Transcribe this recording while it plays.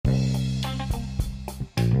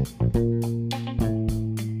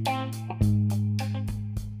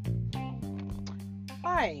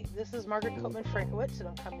Hi, this is Margaret Copeman-Frankowitz, and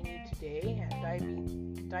I'm coming to you today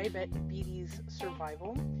at Diabetes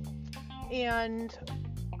Survival. And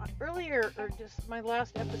earlier, or just my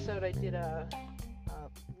last episode, I did a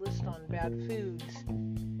list on bad foods.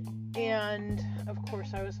 And, of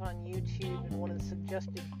course, I was on YouTube, and one of the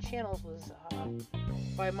suggested channels was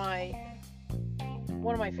by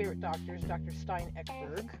one of my favorite doctors, Dr. Stein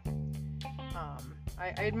Ekberg.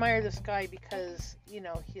 I admire this guy because,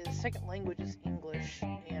 his second language is English,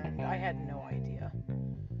 and I had no idea.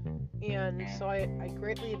 And so I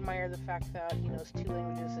greatly admire the fact that he knows two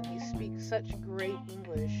languages and he speaks such great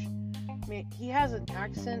English. I mean, he has an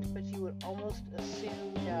accent, but you would almost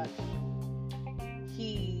assume that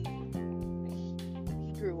he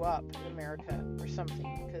grew up in America or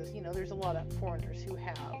something, because, there's a lot of foreigners who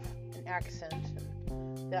have an accent,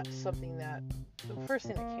 and that's something that the first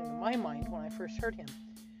thing that came to my mind when I first heard him.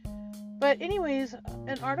 But anyways,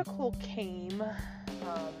 an article came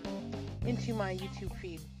into my YouTube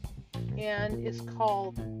feed, and it's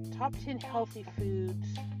called Top 10 Healthy Foods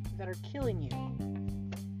That Are Killing You.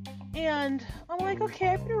 And I'm like, okay,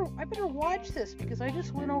 I better watch this, because I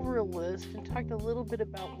just went over a list and talked a little bit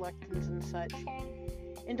about lectins and such.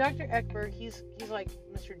 And Dr. Ekberg, he's like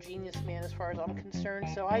Mr. Genius Man as far as I'm concerned.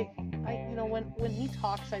 So I when he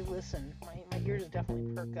talks, I listen. My ears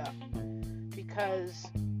definitely perk up, because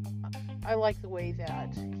I like the way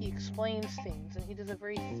that he explains things, and he does a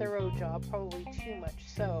very thorough job, probably too much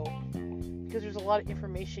so, because there's a lot of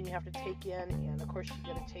information you have to take in, and of course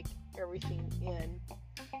you got to take everything in,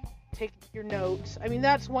 take your notes. I mean,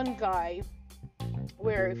 that's one guy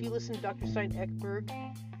where if you listen to Dr. Stein Ekberg,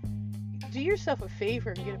 do yourself a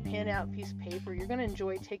favor and get a pen out, a piece of paper. You're going to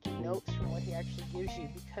enjoy taking notes from what he actually gives you,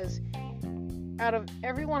 because out of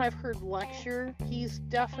everyone I've heard lecture, he's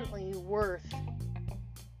definitely worth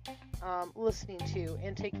listening to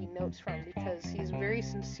and taking notes from, because he's very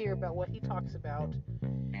sincere about what he talks about,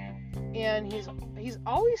 and he's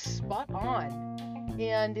always spot on,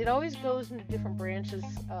 and it always goes into different branches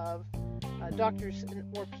of doctors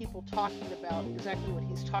or people talking about exactly what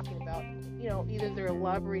he's talking about. Either they're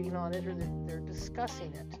elaborating on it or they're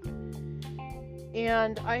discussing it.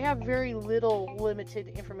 And I have very limited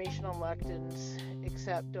information on lectins,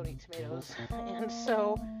 except don't eat tomatoes. And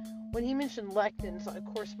so when he mentioned lectins, of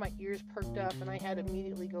course my ears perked up, and I had to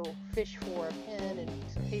immediately go fish for a pen and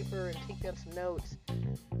some paper and take down some notes,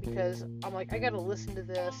 because I'm like, I got to listen to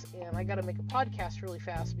this, and I got to make a podcast really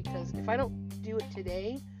fast, because if I don't do it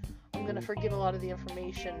today, I'm going to forget a lot of the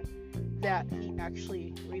information that he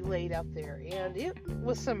actually relayed out there. And it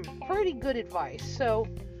was some pretty good advice. So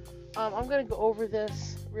I'm going to go over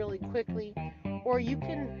this really quickly. Or you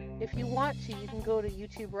can, if you want to, you can go to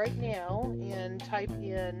YouTube right now and type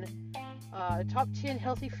in Top 10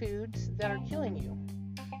 Healthy Foods That Are Killing You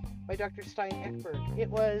by Dr. Stein Ekberg. It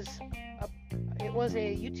was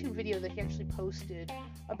a YouTube video that he actually posted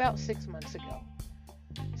about 6 months ago.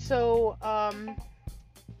 So,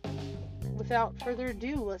 without further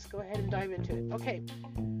ado, let's go ahead and dive into it. Okay,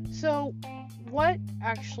 so what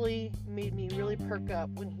actually made me really perk up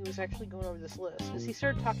when he was actually going over this list is he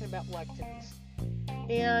started talking about lectins.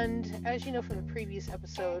 And as you know from the previous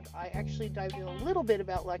episode, I actually dived in a little bit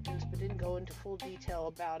about lectins, but didn't go into full detail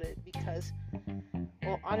about it because,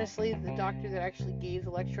 well, honestly, the doctor that actually gave the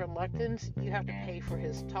lecture on lectins, you have to pay for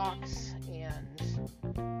his talks and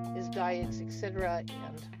his diets, etc.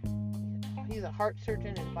 And he's a heart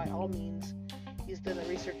surgeon, and by all means, he's done the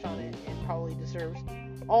research on it and probably deserves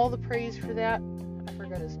all the praise for that. I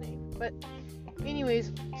forgot his name. But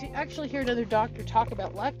anyways, to actually hear another doctor talk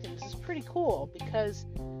about lectins is pretty cool, because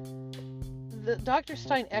the Dr.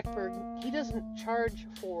 Stein Ekberg, he doesn't charge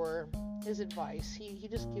for his advice. He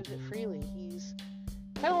just gives it freely. He's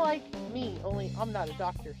kind of like me, only I'm not a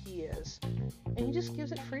doctor, he is. And he just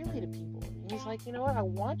gives it freely to people. And he's like, you know what, I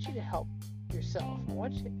want you to help yourself. I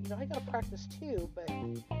want you, I gotta practice too, but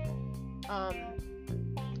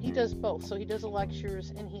he does both. So he does the lectures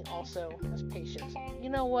and he also has patients. You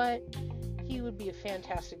know what? He would be a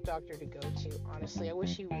fantastic doctor to go to, honestly. I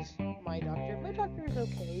wish he was my doctor. My doctor is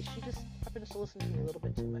okay. She just happens to listen to me a little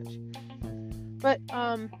bit too much. But,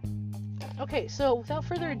 okay, so without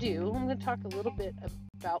further ado, I'm going to talk a little bit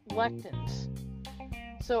about lectins.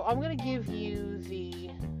 So I'm going to give you the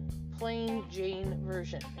plain Jane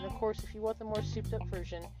version. And of course, if you want the more souped up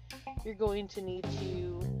version, you're going to need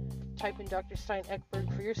to type in Dr. Stein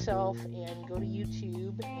Ekberg for yourself and go to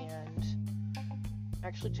YouTube and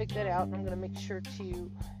actually check that out. And I'm going to make sure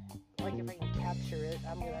to, like, if I can capture it,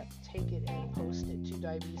 I'm going to take it and post it to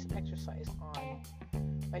Diabetes and Exercise on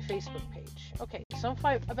my Facebook page. Okay, so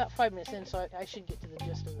I'm about 5 minutes in, so I should get to the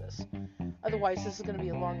gist of this. Otherwise, this is going to be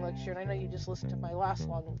a long lecture, and I know you just listened to my last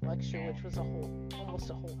long lecture, which was almost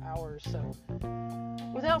a whole hour or so.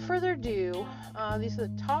 Without further ado, these are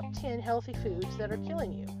the top 10 healthy foods that are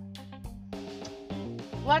killing you.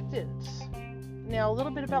 Lectins. Now, a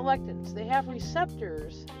little bit about lectins. They have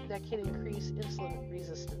receptors that can increase insulin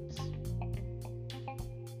resistance.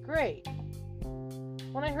 Great.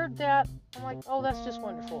 When I heard that, I'm like, oh, that's just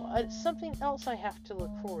wonderful. Something else I have to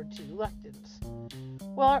look forward to, lectins.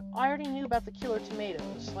 Well, I already knew about the killer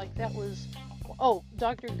tomatoes. Like, that was... Oh,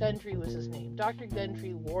 Dr. Gundry was his name. Dr.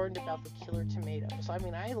 Gundry warned about the killer tomatoes. I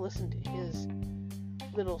mean, I listened to his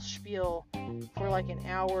little spiel for like an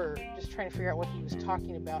hour just trying to figure out what he was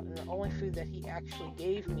talking about, and the only food that he actually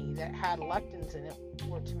gave me that had lectins in it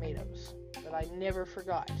were tomatoes. But I never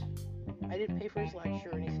forgot. I didn't pay for his lecture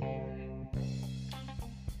or anything.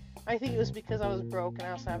 I think it was because I was broke and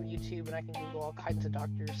I also have YouTube and I can Google all kinds of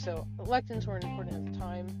doctors. So lectins weren't important at the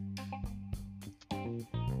time.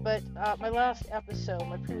 But my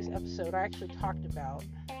previous episode, I actually talked about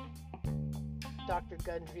Dr.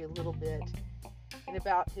 Gundry a little bit and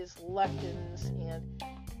about his lectins, and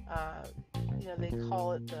they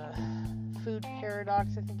call it the food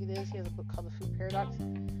paradox, I think it is. He has a book called The Food Paradox.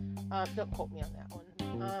 Don't quote me on that one.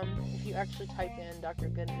 If you actually type in Dr.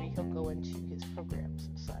 Gundry, he'll go into his programs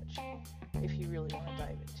and such, if you really want to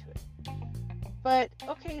dive into it. But,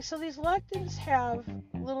 okay, so these lectins have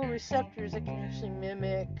little receptors that can actually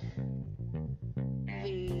mimic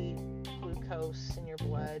the glucose in your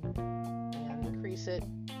blood and increase it.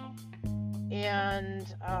 And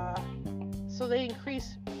so they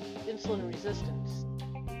increase insulin resistance.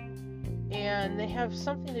 And they have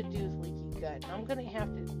something to do with leaky gut. I'm going to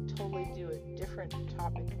have to totally do a different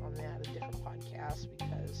topic on that, a different podcast,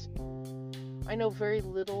 because I know very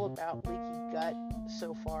little about leaky gut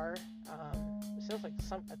so far. It sounds like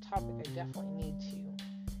a topic I definitely need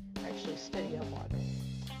to actually study up on.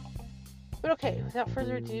 But okay, without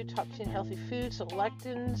further ado, top 10 healthy foods. So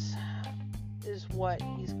lectins is what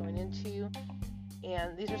he's going into.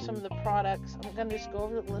 And these are some of the products. I'm going to just go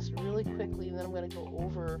over the list really quickly, and then I'm going to go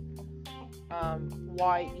over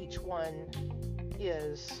why each one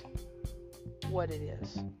is what it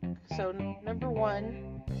is. So number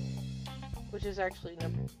 1, which is actually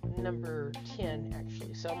number 10,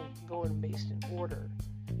 actually. So I'm going based in order.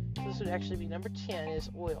 So this would actually be number 10 is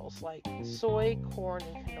oils like soy, corn,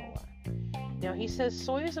 and canola. Now he says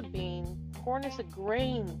soy is a bean, corn is a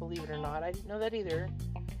grain, believe it or not. I didn't know that either.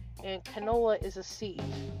 And canola is a seed.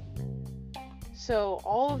 So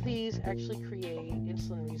all of these actually create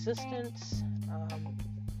insulin resistance.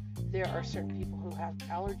 There are certain people who have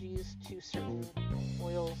allergies to certain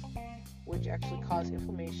oils, which actually cause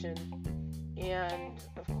inflammation. And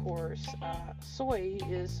of course, soy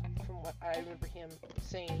is, from what I remember him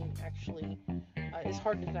saying, actually is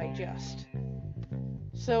hard to digest.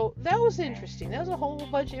 So that was interesting. That was a whole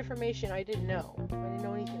bunch of information I didn't know. I didn't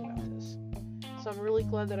know anything about this. So I'm really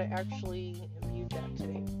glad that I actually viewed that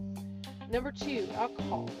today. Number 2,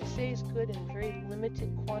 alcohol. They say it's good in very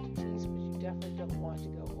limited quantities, but you definitely don't want to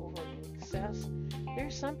go over in excess.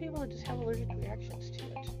 There's some people that just have allergic reactions to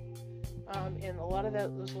it. And a lot of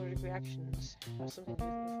those allergic reactions have something to do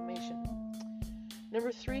with inflammation.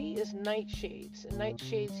 Number 3 is nightshades. And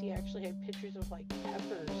nightshades, he actually had pictures of like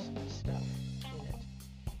peppers and stuff in it.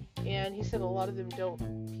 And he said a lot of them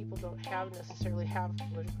people don't necessarily have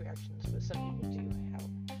allergic reactions, but some people do have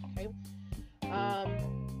them. Okay?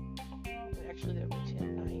 Actually, that was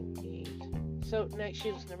 10, 9, 8. So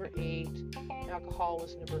nightshade was number 8. Alcohol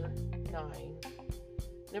was number 9.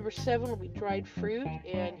 Number 7 will be dried fruit,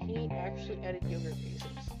 and he actually added yogurt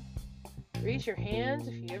raisins. Raise your hands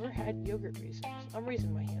if you ever had yogurt raisins. I'm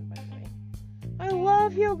raising my hand, by the way. I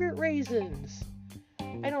love yogurt raisins.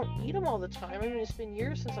 I don't eat them all the time. I mean, it's been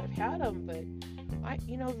years since I've had them, but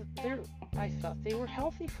I thought they were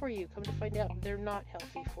healthy for you. Come to find out, they're not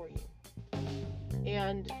healthy for you.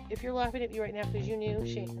 And if you're laughing at me right now because you knew,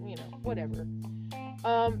 whatever.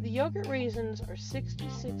 The yogurt raisins are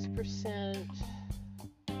 66%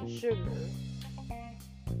 sugar,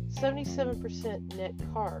 77% net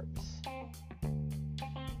carbs.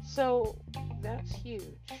 So that's huge.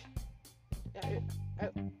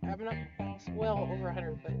 I'm not well over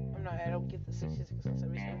 100, but I don't get the 66 and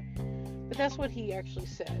 77. But that's what he actually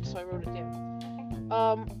said, so I wrote it down.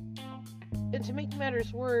 And to make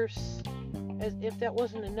matters worse, as if that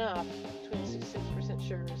wasn't enough, between 66%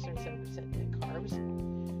 sugar and 77% net carbs,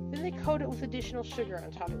 then they coat it with additional sugar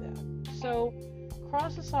on top of that. So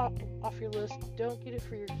cross this off your list. Don't get it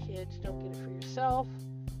for your kids. Don't get it for yourself.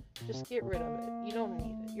 Just get rid of it. You don't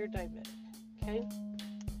need it. You're diabetic. Okay?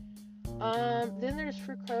 Then there's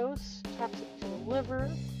fructose, toxic to the liver.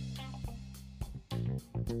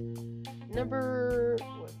 Number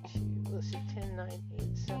 10, 9,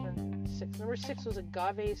 8, 7, 6. Number 6 was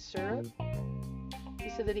agave syrup. He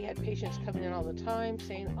said that he had patients coming in all the time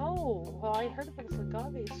saying, "Oh, well, I heard about this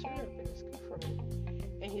agave syrup and it's good for me."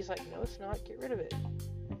 And he's like, "No, it's not. Get rid of it."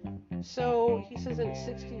 So he says that it's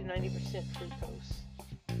 60 to 90% fructose.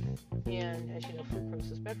 And as you know,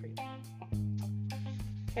 fructose is bad for you.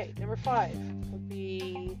 Okay, number 5 would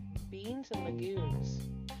be beans and legumes.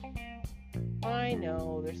 I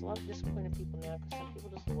know there's a lot of disappointed people now because some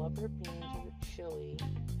people just love their beans or their chili.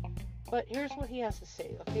 But here's what he has to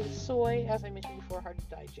say. Okay, the soy, as I mentioned before, hard to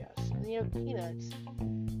digest. And then you have peanuts.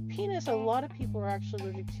 Peanuts, a lot of people are actually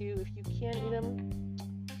allergic to. If you can't eat them,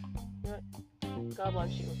 you know what? God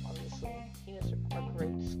loves you, obviously. Peanuts are a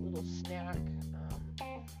great little snack.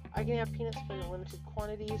 I can have peanuts, but in limited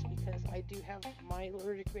quantities because I do have my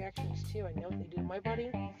allergic reactions too. I know what they do to my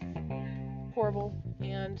body. Horrible.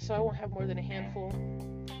 And so I won't have more than a handful.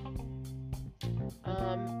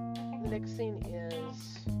 The next thing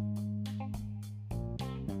is,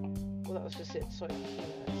 well, that was just it. Soy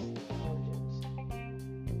peanuts, allergens.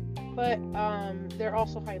 But they're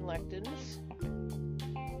also high in lectins.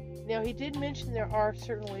 Now, he did mention there are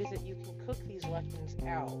certain ways that you can cook these lectins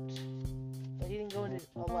out. But he didn't go into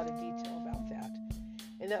a lot of detail about that.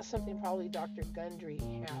 And that's something probably Dr. Gundry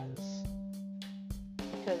has.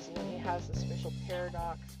 Because, you know, he has the special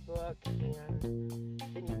paradox book, and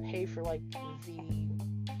then you pay for, like, the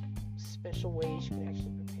special ways you can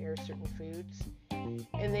actually prepare certain foods.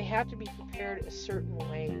 And they have to be prepared a certain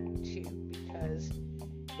way, too, because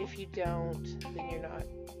if you don't, then you're not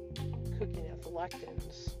cooking out the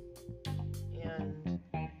lectins, and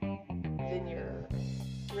then you're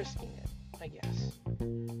risking it, I guess.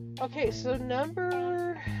 Okay, so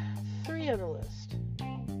number 3 on the list.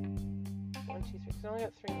 1, 2, 3. Because I only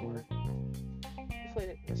got 3 more. Hopefully I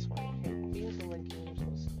didn't miss one. Okay, beans and legumes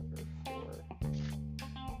was number 4.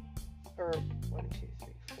 Or 1, 2,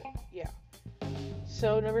 3, 4. Yeah.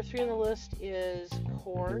 So number 3 on the list is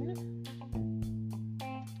corn.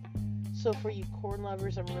 So for you corn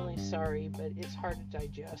lovers, I'm really sorry, but it's hard to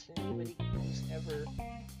digest. And anybody who's ever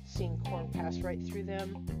seen corn pass right through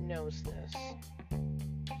them knows this.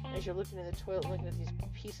 As you're looking in the toilet, looking at these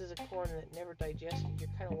pieces of corn that never digested,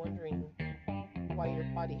 you're kind of wondering why your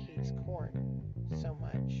body hates corn so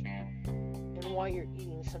much, and why you're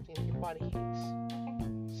eating something that your body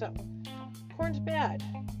hates. So, corn's bad.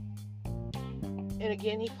 And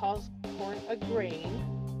again, he calls corn a grain,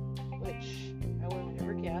 which I would have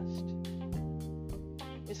never guessed.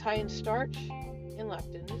 It's high in starch and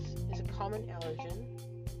lectins. It's a common allergen.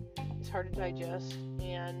 It's hard to digest.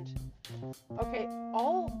 And, okay,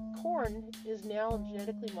 all corn is now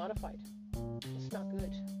genetically modified. It's not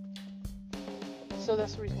good. So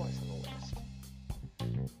that's the reason why it's on the list.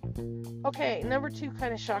 Okay, number 2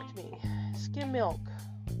 kind of shocked me. Skim milk.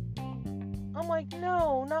 I'm like,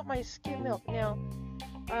 no, not my skim milk. Now,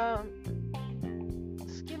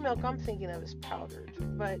 skim milk I'm thinking of is powdered,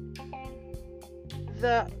 but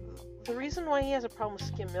the reason why he has a problem with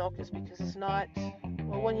skim milk is because it's not,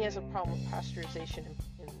 well, one, he has a problem with pasteurization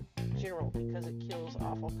in general because it kills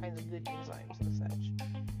off all kinds of good enzymes and such.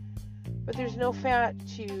 But there's no fat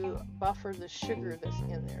to buffer the sugar that's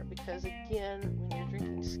in there because, again, when you're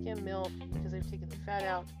drinking skim milk, because they've taken the fat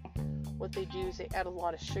out, what they do is they add a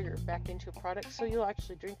lot of sugar back into a product so you'll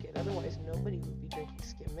actually drink it. Otherwise, nobody would be drinking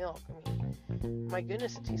skim milk. I mean, my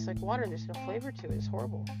goodness, it tastes like water. There's no flavor to it. It's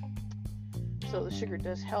horrible. So the sugar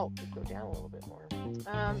does help it go down a little bit more.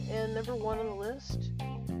 And number 1 on the list,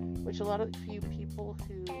 which a lot of you people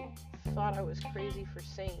who thought I was crazy for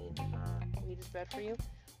saying wheat is bad for you,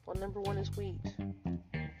 well, number 1 is wheat.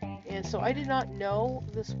 And so I did not know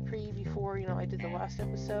this before, you know, I did the last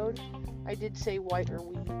episode. I did say white or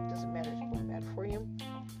wheat, doesn't matter, it's both bad for you.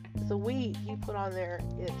 But the wheat he put on there,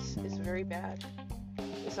 it's very bad.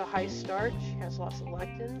 It's a high starch, has lots of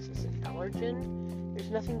lectins, it's an allergen. There's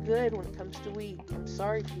nothing good when it comes to wheat. I'm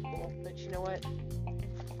sorry, people, but you know what?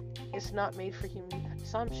 It's not made for human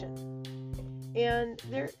consumption. And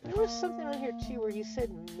there was something on here too where he said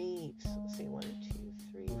meats. Let's see, 1, 2,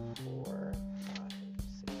 3, 4, 5,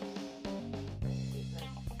 6, 8, 9.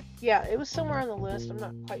 Yeah, it was somewhere on the list. I'm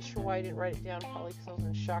not quite sure why I didn't write it down. Probably because I was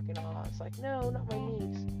in shock and awe. It's like, no, not my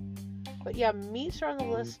meats. But yeah, meats are on the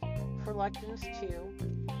list for lectins too.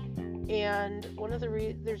 And one of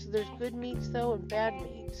the there's good meats though and bad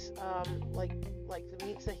meats. Like the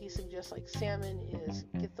meats that he suggests, like salmon, is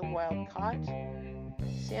get the wild caught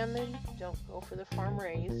salmon. Don't go for the farm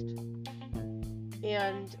raised.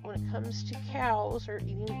 And when it comes to cows or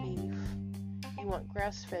eating beef, you want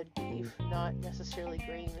grass-fed beef, not necessarily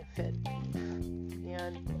grain-fed beef.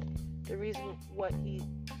 And the reason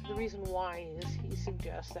why is he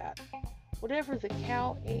suggests that whatever the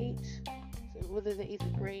cow ate, so whether they ate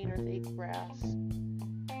the grain or they ate grass,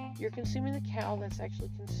 you're consuming the cow that's actually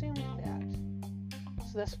consumed that.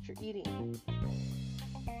 So that's what you're eating.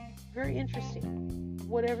 Very interesting.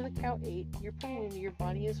 Whatever the cow ate, you're putting into your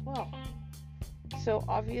body as well. So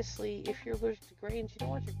obviously, if you're allergic to grains, you don't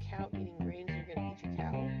want your cow eating grains, you're going to eat your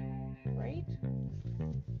cow, right?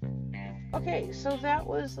 Okay, so that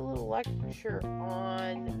was a little lecture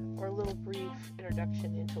on, or a little brief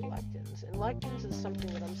introduction into lectins. And lectins is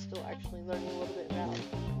something that I'm still actually learning a little bit about.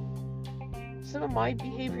 Some of my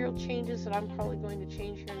behavioral changes that I'm probably going to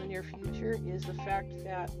change here in the near future is the fact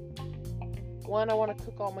that, one, I want to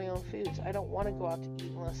cook all my own foods. I don't want to go out to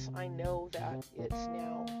eat unless I know that it's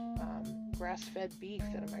now grass-fed beef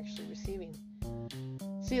that I'm actually receiving.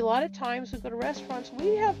 See, a lot of times we go to restaurants,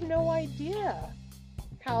 we have no idea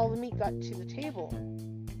how the meat got to the table.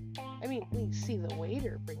 I mean, we see the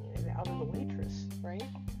waiter bringing it out, or the waitress, right?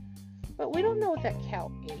 But we don't know what that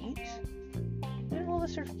cow ate. We don't know the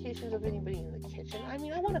certifications of anybody in the kitchen. I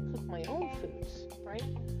mean, I want to cook my own foods, right?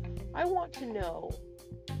 I want to know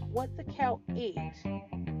what the cow ate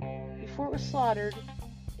before it was slaughtered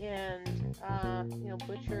and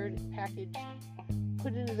butchered, packaged,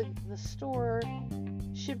 put into the store,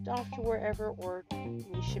 shipped off to wherever, or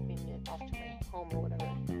me shipping it off to my home or whatever,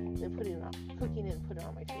 then cooking it and putting it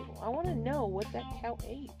on my table. I want to know what that cow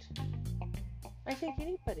ate. I think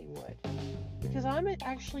anybody would, because I'm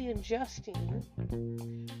actually ingesting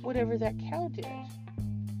whatever that cow did.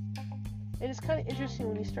 And it's kind of interesting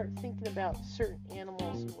when you start thinking about certain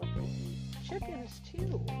animals and what they eat. Chickens,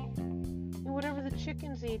 too. And whatever the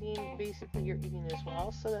chicken's eating, basically you're eating as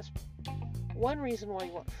well. So that's one reason why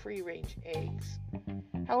you want free-range eggs.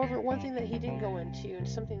 However, one thing that he didn't go into, and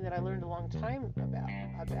something that I learned a long time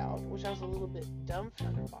about, which I was a little bit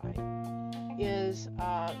dumbfounded by, is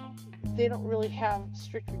they don't really have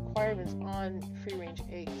strict requirements on free-range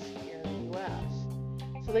eggs here in the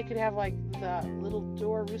U.S. So they could have like the little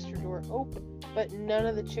rooster door open, but none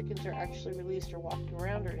of the chickens are actually released or walking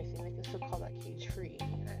around or anything. They can still call that cage-free.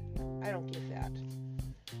 I don't get that.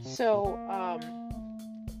 So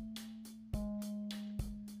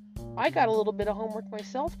I got a little bit of homework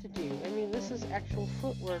myself to do. I mean, this is actual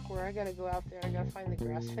footwork where I got to go out there and I got to find the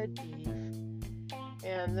grass-fed beef,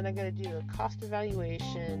 and then I got to do the cost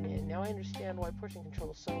evaluation. And now I understand why portion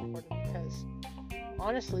control is so important, because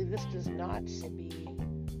honestly, this does not seem to be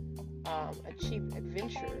a cheap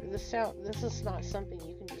adventure. This is not something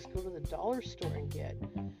you can just go to the dollar store and get.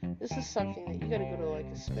 This is something that you got to go to like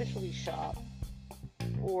a specialty shop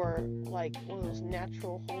or like one of those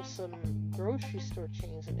natural, wholesome grocery store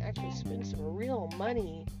chains and actually spend some real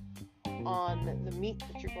money on the meat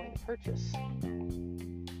that you're going to purchase.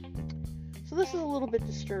 So this is a little bit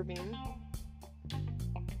disturbing,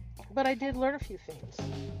 but I did learn a few things.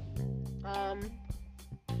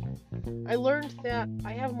 I learned that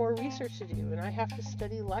I have more research to do, and I have to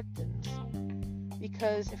study lectins,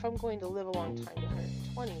 because if I'm going to live a long time to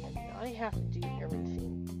 120, I mean, I have to do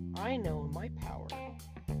everything I know in my power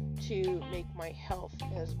to make my health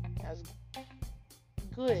as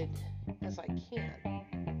good as I can.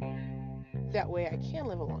 That way I can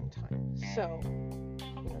live a long time. So,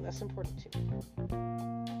 that's important to me.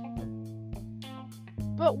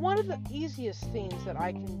 But one of the easiest things that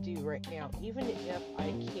I can do right now, even if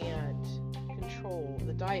I can't control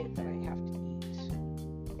the diet that I have to eat,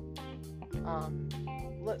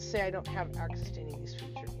 let's say I don't have access to any of these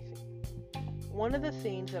foods or anything. One of the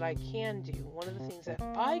things that I can do, one of the things that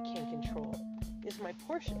I can control, is my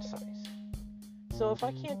portion size. So if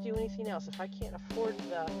I can't do anything else, if I can't afford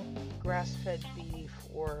the grass-fed beef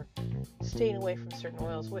or staying away from certain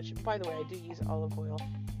oils, which, by the way, I do use olive oil.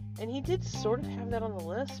 And he did sort of have that on the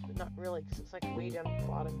list, but not really, because it's like way down at the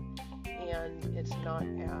bottom, and it's not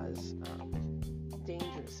as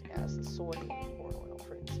dangerous as the soy and corn oil,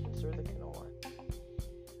 for instance, or the canola.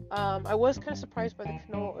 I was kind of surprised by the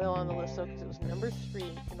canola oil on the list, though, because it was number 3.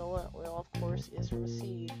 Canola oil, of course, is from a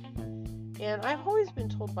seed. And I've always been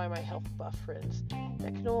told by my health buff friends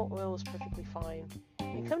that canola oil is perfectly fine.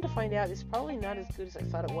 And come to find out, it's probably not as good as I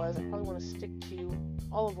thought it was. I probably want to stick to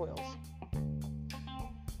olive oils.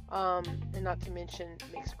 And not to mention,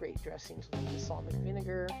 it makes great dressings with balsamic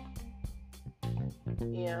vinegar.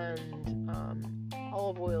 And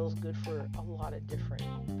olive oil is good for a lot of different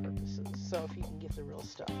purposes. So if you can get the real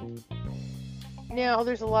stuff. Now,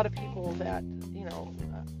 there's a lot of people that,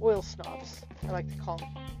 oil snobs, I like to call them,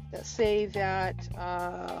 that say that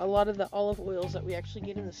a lot of the olive oils that we actually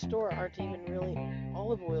get in the store aren't even really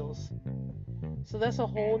olive oils. So that's a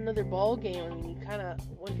whole nother ball game. I mean, you kind of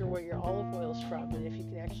wonder where your olive oil's from and if you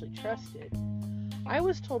can actually trust it. I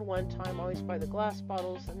was told one time always buy the glass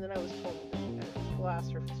bottles, and then I was told it doesn't matter if it's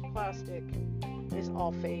glass or if it's plastic. It's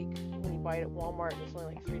all fake. When you buy it at Walmart, it's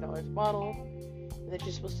only like $3 a bottle, and that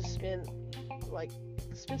you're supposed to spend like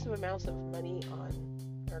expensive amounts of money on,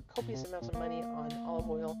 or copious amounts of money on olive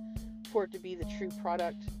oil for it to be the true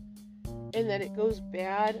product, and that it goes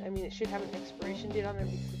bad. I mean, it should have an expiration date on there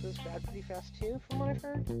because it goes bad pretty fast too, from what I've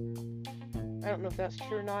heard. I don't know if that's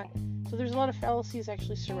true or not. So there's a lot of fallacies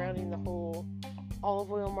actually surrounding the whole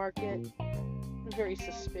olive oil market. Very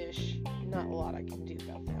suspicious. Not a lot I can do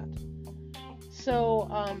about that. So,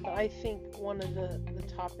 but I think one of the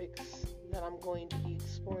topics that I'm going to be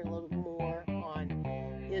exploring a little bit more on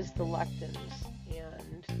is the lectins.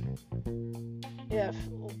 And if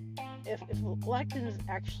lectins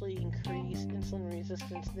actually increase insulin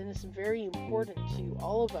resistance, then it's very important to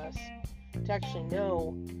all of us to actually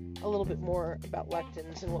know a little bit more about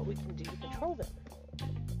lectins and what we can do to control them.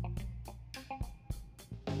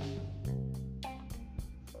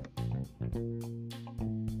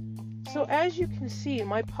 So as you can see,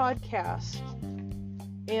 my podcast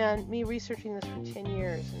and me researching this for 10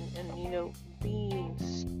 years and being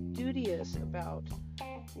studious about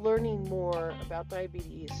learning more about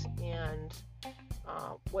diabetes and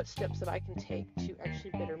what steps that I can take to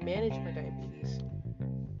actually better manage my diabetes,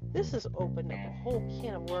 this has opened up a whole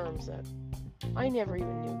can of worms that I never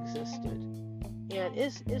even knew existed. And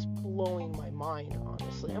it's blowing my mind,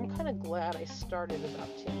 honestly. I'm kind of glad I started about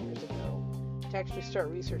 10 years ago to actually start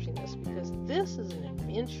researching this, because this is an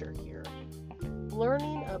adventure here.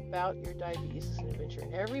 Learning about your diabetes is an adventure,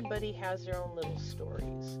 and everybody has their own little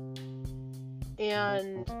stories.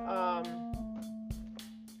 And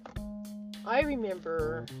I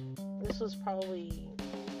remember this was probably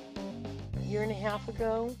a year and a half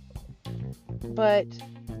ago, but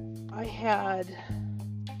I had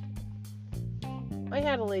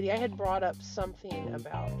a lady, I had brought up something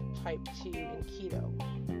about type 2 and keto,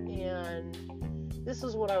 and this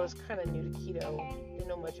is what I was kind of new to keto, didn't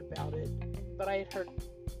know much about it, but I had heard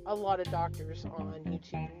a lot of doctors on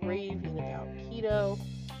YouTube raving about keto,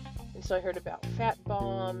 and so I heard about fat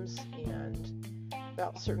bombs and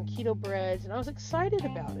about certain keto breads, and I was excited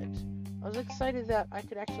about it. I was excited that I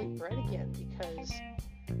could actually eat bread again, because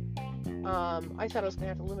I thought I was going to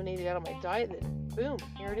have to eliminate it out of my diet, then boom,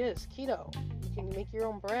 here it is, keto. You can make your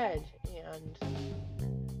own bread and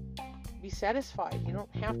be satisfied. You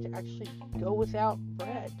don't have to actually go without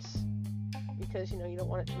breads because, you don't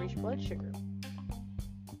want it to raise your blood sugar.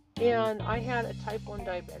 And I had a type 1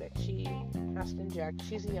 diabetic. She has to inject.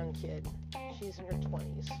 She's a young kid. She's in her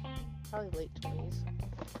 20s, probably late 20s,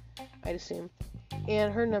 I'd assume.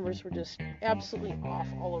 And her numbers were just absolutely off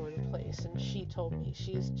all over the place. And she told me,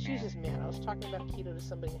 she's just mad. I was talking about keto to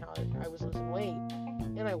somebody and how I was losing weight.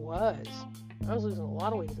 And I was losing a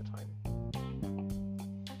lot of weight at the time.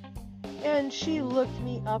 And she looked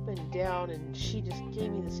me up and down, and she just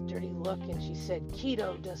gave me this dirty look, and she said,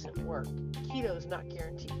 keto doesn't work. Keto is not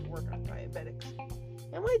guaranteed to work on diabetics.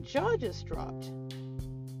 And my jaw just dropped.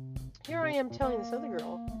 Here I am telling this other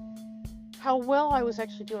girl how well I was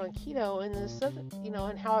actually doing on keto, and this other,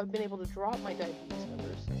 and how I've been able to drop my diabetes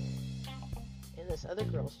numbers. And this other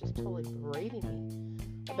girl's just totally berating me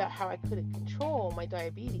about how I couldn't control my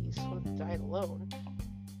diabetes with the diet alone.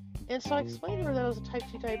 And so I explained to her that I was a type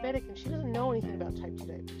 2 diabetic, and she doesn't know anything about type 2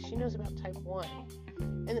 diabetes. She knows about type 1.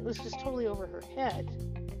 And it was just totally over her head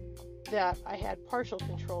that I had partial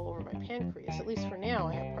control over my pancreas. At least for now,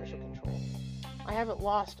 I have partial control. I haven't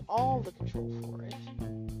lost all the control for it.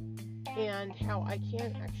 And how I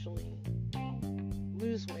can actually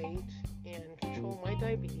lose weight and control my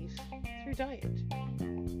diabetes through diet.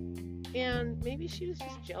 And maybe she was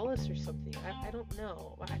just jealous or something. I don't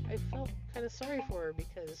know. I felt kind of sorry for her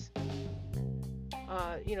because,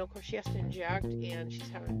 of course she has to inject and she's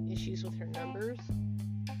having issues with her numbers.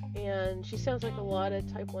 And she sounds like a lot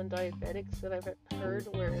of type 1 diabetics that I've heard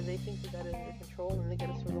where they think they got it under control and they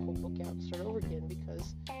got to throw the whole book out and start over again,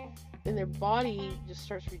 because then their body just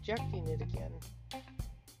starts rejecting it again.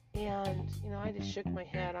 And, I just shook my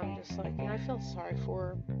head. I'm just like, I felt sorry for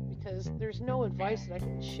her because there's no advice that I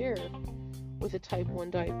can share with a type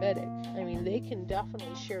 1 diabetic. I mean, they can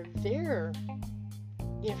definitely share their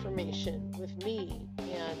information with me,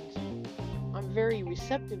 and I'm very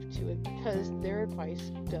receptive to it because their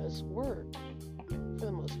advice does work for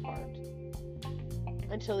the most part.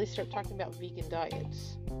 Until they start talking about vegan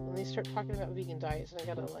diets. When they start talking about vegan diets, I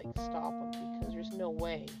gotta stop them, because there's no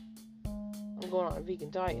way I'm going on a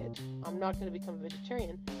vegan diet. I'm not going to become a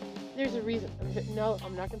vegetarian. There's a reason. No,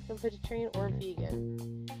 I'm not going to become vegetarian or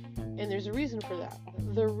vegan. And there's a reason for that.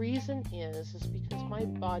 The reason is because my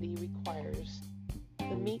body requires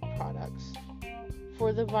the meat products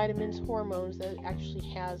for the vitamins, hormones that it actually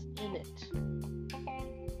has in it.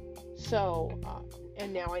 So,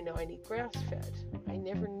 and now I know I need grass-fed. I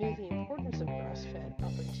never knew the importance of grass-fed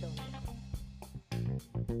up until now.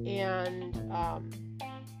 And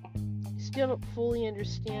still don't fully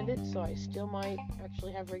understand it, so I still might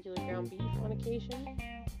actually have regular ground beef on occasion.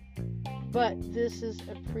 But this is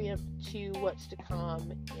a preempt to what's to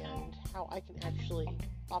come and how I can actually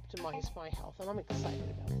optimize my health, and I'm excited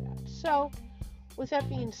about that. So, with that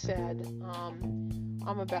being said,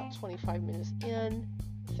 I'm about 25 minutes in.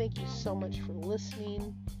 Thank you so much for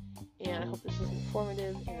listening, and I hope this is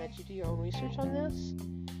informative and that you do your own research on this.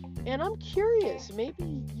 And I'm curious,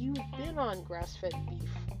 maybe you've been on grass-fed beef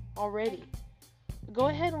already. Go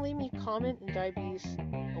ahead and leave me a comment in Diabetes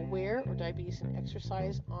Aware or Diabetes and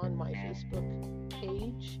Exercise on my Facebook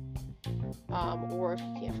page. Or if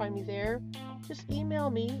you can't find me there, just email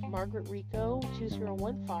me,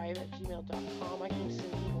 margaretrico2015@gmail.com. I can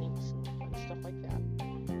send you links and stuff like that.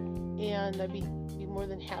 And I'd be more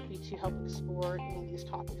than happy to help explore any of these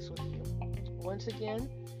topics with you. Once again,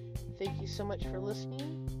 thank you so much for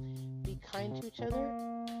listening. Be kind to each other,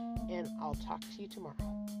 and I'll talk to you tomorrow.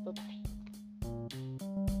 Bye-bye.